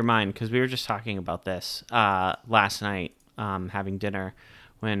to blow your mind because we were just talking about this last night having dinner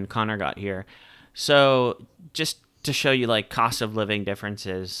when Connor got here. So just to show you like cost of living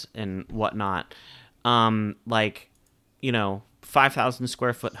differences and whatnot, like, you know, 5,000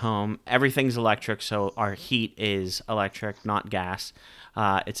 square foot home, everything's electric, so our heat is electric, not gas.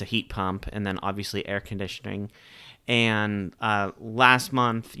 It's a heat pump, and then obviously air conditioning. And last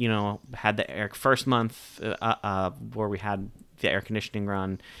month, you know, had the first month where we had the air conditioning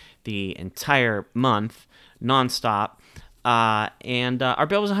run the entire month, nonstop. And our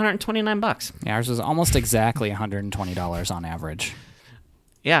bill was $129. Yeah, ours was almost exactly $120 on average.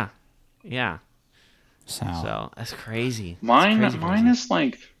 Yeah. So So that's crazy. Mine That's crazy. is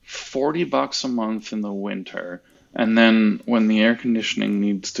like $40 a month in the winter, and then when the air conditioning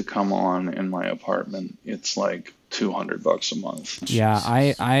needs to come on in my apartment, it's like $200 a month. yeah,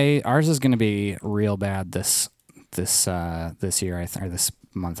 I ours is going to be real bad this year or this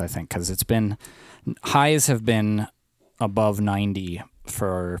month I think because it's been highs have been above 90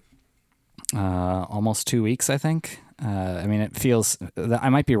 for almost 2 weeks I think. I mean, it feels. I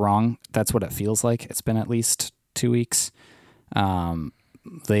might be wrong. That's what it feels like. It's been at least 2 weeks.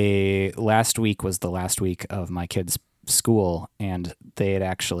 The last week was the last week of my kids' school, and they had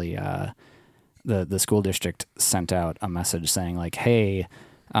actually the school district sent out a message saying like, "Hey,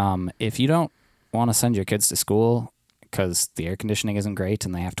 if you don't want to send your kids to school because the air conditioning isn't great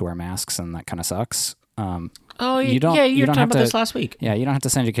and they have to wear masks and that kind of sucks." Oh, you don't. yeah, you you were don't talking have about to, this last week. Yeah, you don't have to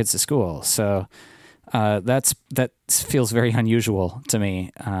send your kids to school. So that feels very unusual to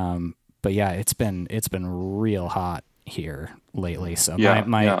me. But yeah, it's been real hot here lately. So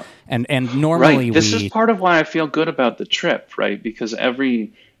Yeah. and normally Right. This is part of why I feel good about the trip, right? Because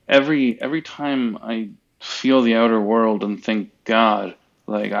every time I feel the outer world and think, God,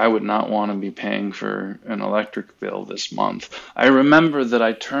 like I would not want to be paying for an electric bill this month. I remember that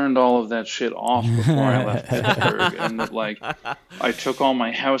I turned all of that shit off before I left Pittsburgh, and that like I took all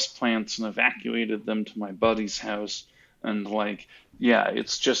my house plants and evacuated them to my buddy's house, and like yeah,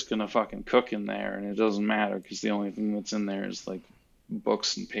 it's just gonna fucking cook in there, and it doesn't matter because the only thing that's in there is like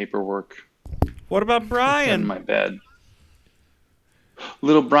books and paperwork What about in Brian? my bed.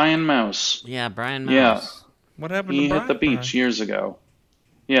 Little Brian Mouse. Yeah, Brian Mouse. Yeah. What happened He to hit the Brian? beach years ago.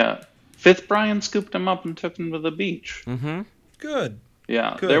 Yeah. Fifth Brian scooped him up and took him to the beach. Mm-hmm. Good.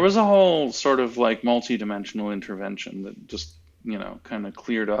 Yeah. Good. There was a whole sort of like multi-dimensional intervention that just, kind of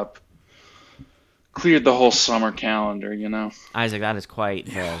cleared the whole summer calendar, Isaac, that is quite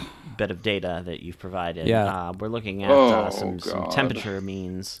a bit of data that you've provided. Yeah. We're looking at Oh, some God. temperature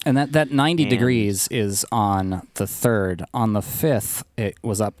means. And that 90 And- degrees is on the 3rd. On the 5th, it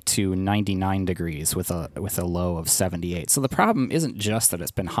was up to 99 degrees with a low of 78. So the problem isn't just that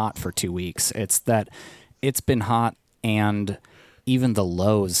it's been hot for 2 weeks. It's that it's been hot and even the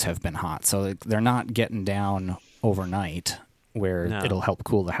lows have been hot. So they're not getting down overnight where No. it'll help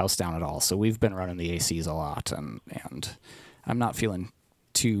cool the house down at all. So we've been running the ACs a lot, and I'm not feeling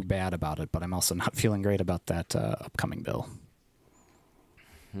too bad about it, but I'm also not feeling great about that upcoming bill.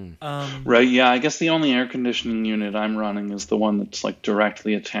 Right, yeah, I guess the only air conditioning unit I'm running is the one that's like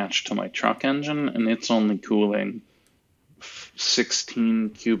directly attached to my truck engine, and it's only cooling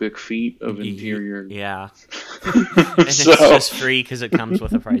 16 cubic feet of interior. Yeah. And it's So- just free because it comes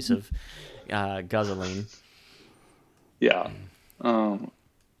with the price of gasoline. Yeah.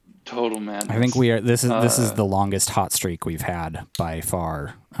 Total madness. I think we are. This is the longest hot streak we've had by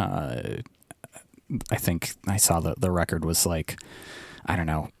far. I think I saw the record was like, I don't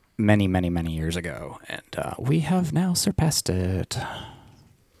know, many years ago, and we have now surpassed it.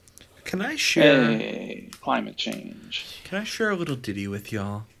 Can I share? Hey, climate change. Can I share a little ditty with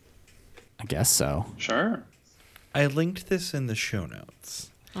y'all? I guess so. Sure. I linked this in the show notes.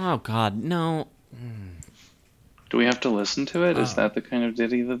 Oh, God, no. Do we have to listen to it? Is that the kind of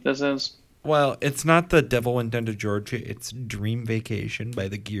ditty that this is? Well, it's not The Devil Went Down to Georgia. It's Dream Vacation by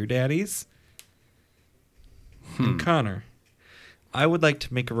the Gear Daddies. And Connor, I would like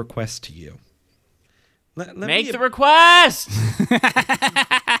to make a request to you. Let Make me, the request!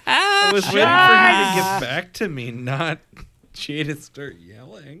 I was waiting for you to get back to me, not Jay to start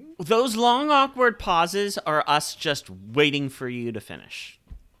yelling. Those long, awkward pauses are us just waiting for you to finish.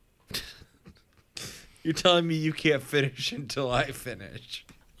 You're telling me you can't finish until I finish.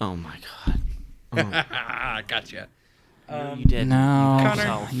 Oh, my God. Gotcha. You did. No,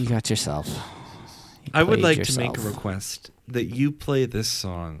 Connor. you got yourself. You I would played like to make a yourself. request that you play this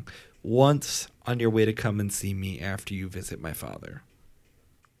song once on your way to come and see me after you visit my father.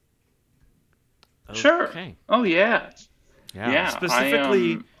 Sure. Okay. Oh, yeah. Yeah. Yeah.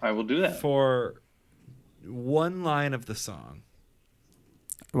 Specifically I will do that. For one line of the song.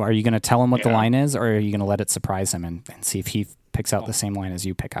 Well, are you going to tell him what the Yeah. line is, or are you going to let it surprise him and see if he picks out the same line as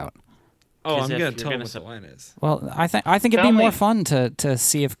you pick out? Oh, 'Cause I'm if going to you're tell him gonna what the sup- line is. Well, I think it'd Tell be more me. fun to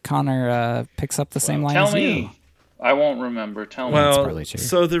see if Connor picks up the same line Tell as me. you. I won't remember. Tell me. Well, probably true.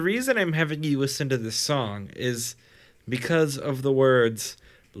 so the reason I'm having you listen to this song is because of the words,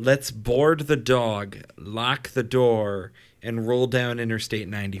 let's board the dog, lock the door, and roll down Interstate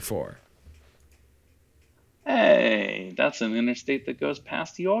 94. Hey, that's an interstate that goes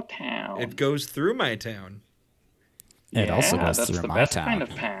past your town. It goes through my town. It also Yeah, goes that's through the my best town. kind of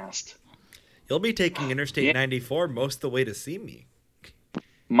past. You'll be taking Interstate Yeah. 94 most of the way to see me.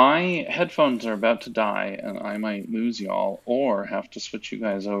 My headphones are about to die, and I might lose y'all, or have to switch you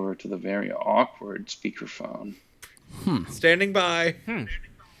guys over to the very awkward speakerphone. Standing by. Ooh,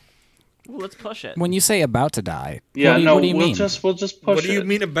 let's push it. When you say about to die, Yeah, what do you we'll mean? just push it. What do you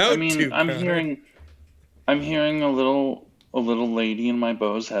mean about I mean, to, I'm Connor? hearing a little lady in my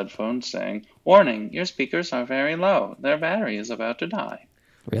Bose headphones saying, "Warning, your speakers are very low. Their battery is about to die."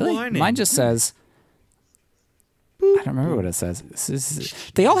 Really? Whining. Mine just says. I don't remember what it says.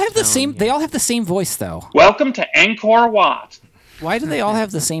 They all have the same. They all have the same voice, though. Welcome to Angkor Wat. Why do they all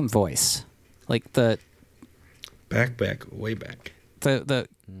have the same voice? Like the Back, way back.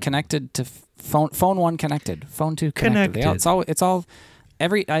 connected to phone one connected, phone two connected. Connected. It's all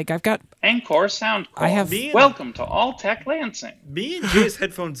every. Like I've got. Angkor Soundcore. I have- Welcome to All Tech Lansing. Me and Jay's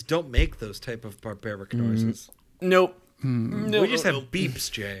headphones don't make those type of barbaric noises. Nope. We just have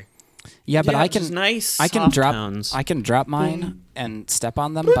beeps, Jay. Yeah, but I just can. nice, I can soft drop. tones. I can drop mine and step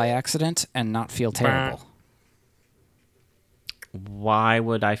on them by accident and not feel terrible Why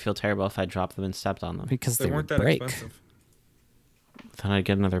would I feel terrible if I dropped them and stepped on them? because They they weren't would that break. expensive. Then I'd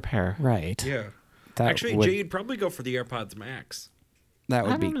get another pair. Right. Yeah. That Actually, would, Jay, you'd probably go for the AirPods Max. that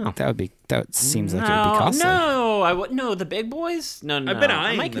would I be. don't know. That would be. That seems like it would be No, costly. no, I would no the big boys. No, I've been I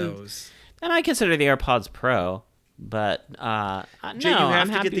eyeing might those. And I consider the AirPods Pro, but Jay, no, you have I'm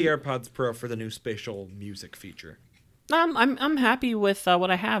to happy. get the AirPods Pro for the new spatial music feature. I'm happy with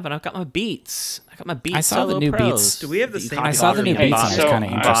what I have, and I've got my Beats. I got my Beats. I saw the Solo new Pros Beats. Do we have the that you same copy I saw the off new of Beats, eBay. and it's kinda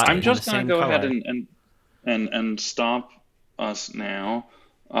interesting. I'm just The gonna same go color. ahead and stop us now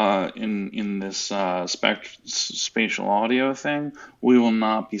in this spatial audio thing. We will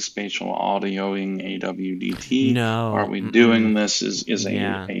not be spatial audioing AWDT. No, Are we doing this is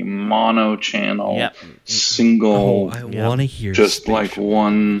Yeah. a mono channel Yep. single, I want to hear just like spatial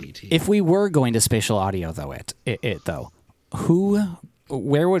one. DT. If we were going to spatial audio, though,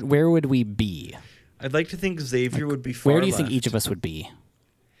 where would we be? I'd like to think Xavier would be far Where do you think left. each of us would be?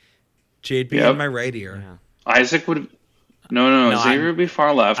 Jade be Yep. in my right ear. Yeah. Isaac would. No. No, Xavier would be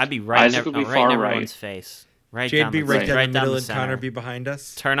far left. I'd be right, Isaac would be right far in right. everyone's face. Right Jade down be the, right down right the down middle, the and center. Connor be behind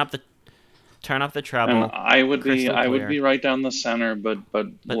us. Turn up the treble. And I would be crystal clear. right down the center, but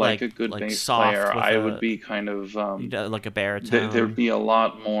like a good like bass soft player, with I a- would be kind of like a baritone. there'd be a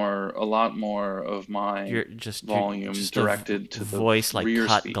lot more of my You're just volume just directed a to the voice like rear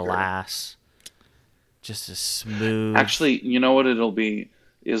cut speaker. glass. Just a smooth. Actually, you know what it'll be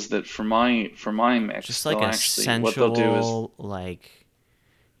is that for my mix, just like they'll a actually what they'll do is sensual, like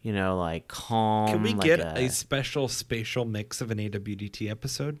like calm. Can we like get a special spatial mix of an AWDT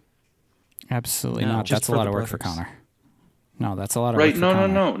episode? Absolutely No. not. Just That's a for lot the of work for brothers. Connor. No, that's a lot of right. work for No,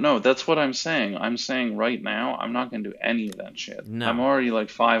 Connor. no. That's what I'm saying. I'm saying right now, I'm not going to do any of that shit. No. I'm already like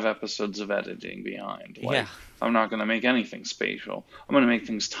 5 episodes of editing behind. Like, Yeah. I'm not going to make anything spatial. I'm going to make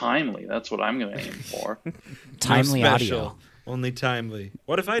things timely. That's what I'm going to aim for. Timely No audio. special, only timely.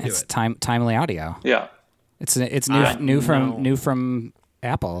 What if I do It's it? timely audio. Yeah. It's new I new from know. new from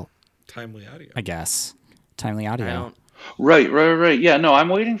Apple, Timely audio. I guess. Timely audio. I don't. Right. Yeah, no, I'm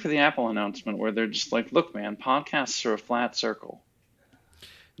waiting for the Apple announcement where they're just like, look, man, podcasts are a flat circle.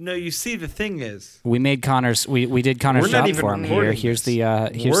 No, you see, the thing is, We made Connor's. We did Connor's We're not job even for him here. recording Here's this.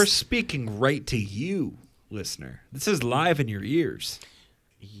 the. Here's, we're speaking right to you, listener. This is live in your ears.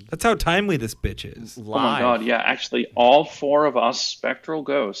 That's how timely this bitch is. Live. Oh my god, yeah, actually all 4 of us spectral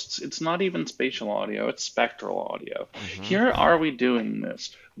ghosts. It's not even spatial audio, it's spectral audio. Here are we doing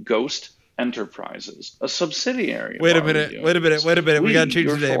this. Ghost Enterprises, a subsidiary. of Wait a Are We minute, Doing wait a minute, This. wait a minute. We gotta change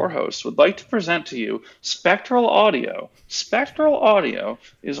your the name. 4 hosts, would like to present to you Spectral Audio. Spectral Audio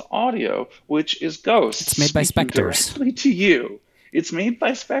is audio which is ghosts. It's made by speaking specters. Directly to you. It's made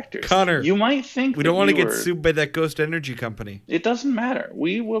by specters. Connor, you might think We that don't want to you get were- sued by that Ghost Energy company. It doesn't matter.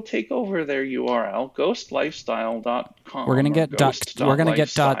 We will take over their URL, ghostlifestyle.com. We're gonna or get ghost.lifestyle we're gonna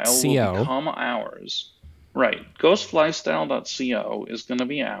get will .co. become ours. Right. Ghostlifestyle.co is going to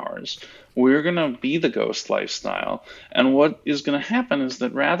be ours. We're going to be the Ghost Lifestyle. And what is going to happen is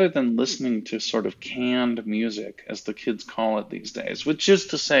that rather than listening to sort of canned music, as the kids call it these days, which is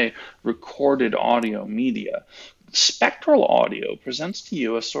to say recorded audio media, Spectral Audio presents to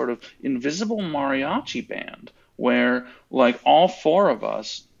you a sort of invisible mariachi band where, like, all 4 of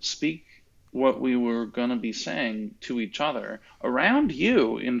us speak what we were going to be saying to each other around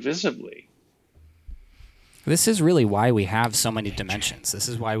you invisibly. This is really why we have so many dimensions. This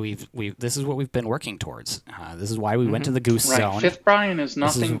is why this is what we've been working towards. This is why we went to the Goose Right. Zone. Fifth Brian is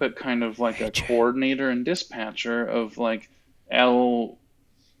nothing is- but kind of like a coordinator and dispatcher of like L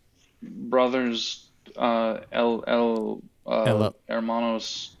brothers, hermanos.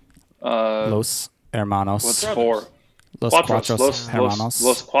 Los Hermanos. What's 4? Los Cuatros. Cuatros Hermanos.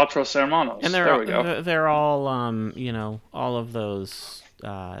 Los Cuatros Hermanos. And there we go. they're all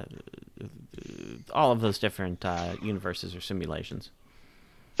all of those different universes or simulations.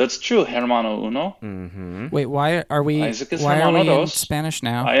 That's true. Hermano Uno. Wait, why are we? Isaac is why are Hermano we in dos. Spanish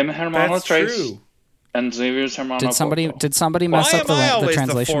now? I am Hermano That's Tres. true. And Xavier's Hermano Did somebody Cuatro. mess Why up am I the always the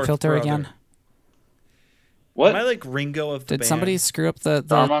translation 4th filter brother? again? What? Am I like Ringo of the Did band? somebody screw up the?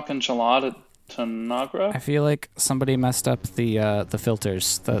 Darmak Enchilada Tanagra? I feel like somebody messed up the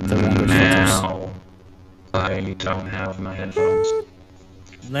filters, the language filters. I don't have my headphones.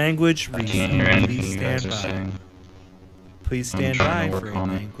 Language I reset. can't hear anything Please you guys stand are by. saying. Please stand trying by to for work a on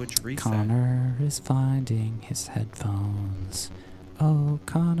it. language reset. Connor is finding his headphones. Oh,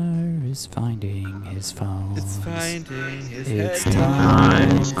 Connor is finding his phone. It's finding his It's head.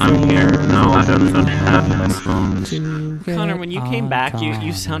 time. I'm here. No, I don't have headphones. Connor, when you came back, you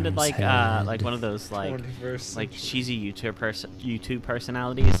Connor's sounded like head. one of those like 21st cheesy YouTube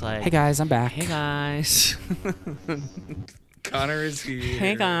personalities. Like, Hey guys, I'm back. hey guys, Connor is here.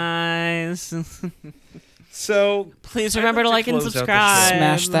 hey guys. So Please I'd remember to like and close out the show. subscribe.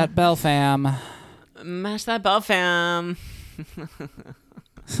 Smash that bell, fam. Mash that bell, fam.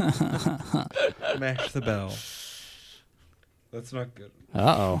 Smash the bell. That's not good.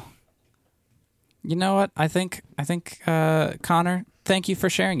 Uh-oh. You know what? I think Connor, thank you for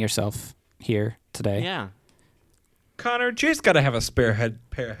sharing yourself here today. Yeah. Connor, Jay's got to have a spare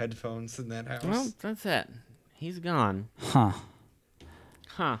pair of headphones in that house. Well, that's it. He's gone. Huh.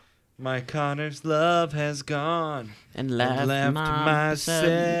 Huh. My Connor's love has gone And left,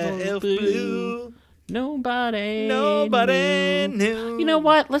 myself blue. Nobody knew. You know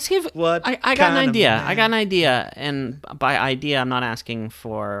what? Let's give. What I got an kind of idea. man? I got an idea, and by idea, I'm not asking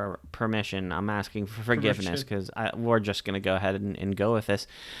for permission. I'm asking for forgiveness because we're just gonna go ahead and go with this.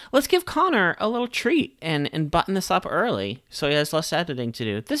 Let's give Connor a little treat and button this up early so he has less editing to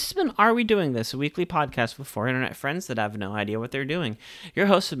do. This has been Are We Doing This, a weekly podcast with 4 internet friends that have no idea what they're doing. Your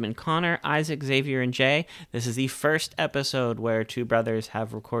hosts have been Connor, Isaac, Xavier, and Jay. This is the first episode where two brothers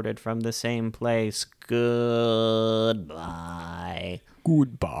have recorded from the same place. Goodbye.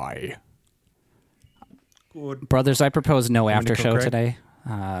 Goodbye. Good. Brothers, I propose no Want me after to go, show Greg? today.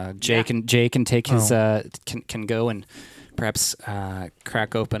 Jay can take his can go and perhaps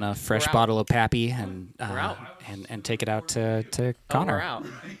crack open a fresh out. bottle of Pappy and out. and take it out to Connor. We're out.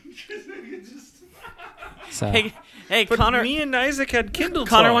 So Hey, But Connor. me and Isaac had Kindle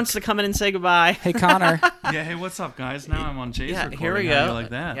Connor talk. wants to come in and say goodbye. hey Connor, Yeah, hey, what's up, guys? Now I'm on Jay's Yeah, recording. here we How do go. you like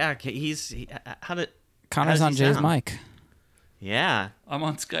that? Yeah, how did? Connor's does on he Jay's sound? mic. Yeah. I'm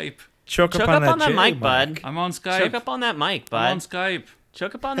on Skype. Choke Choke up up on that Jay mic, bud. I'm on Skype. Choke up on that mic, I'm on bud. Skype.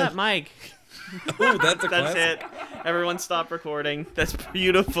 Choke up on that mic. Ooh, that's a That's classic. it. Everyone stop recording. That's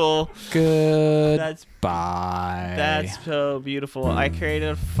beautiful. Goodbye. That's so beautiful. I created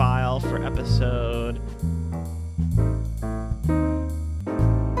a file for episode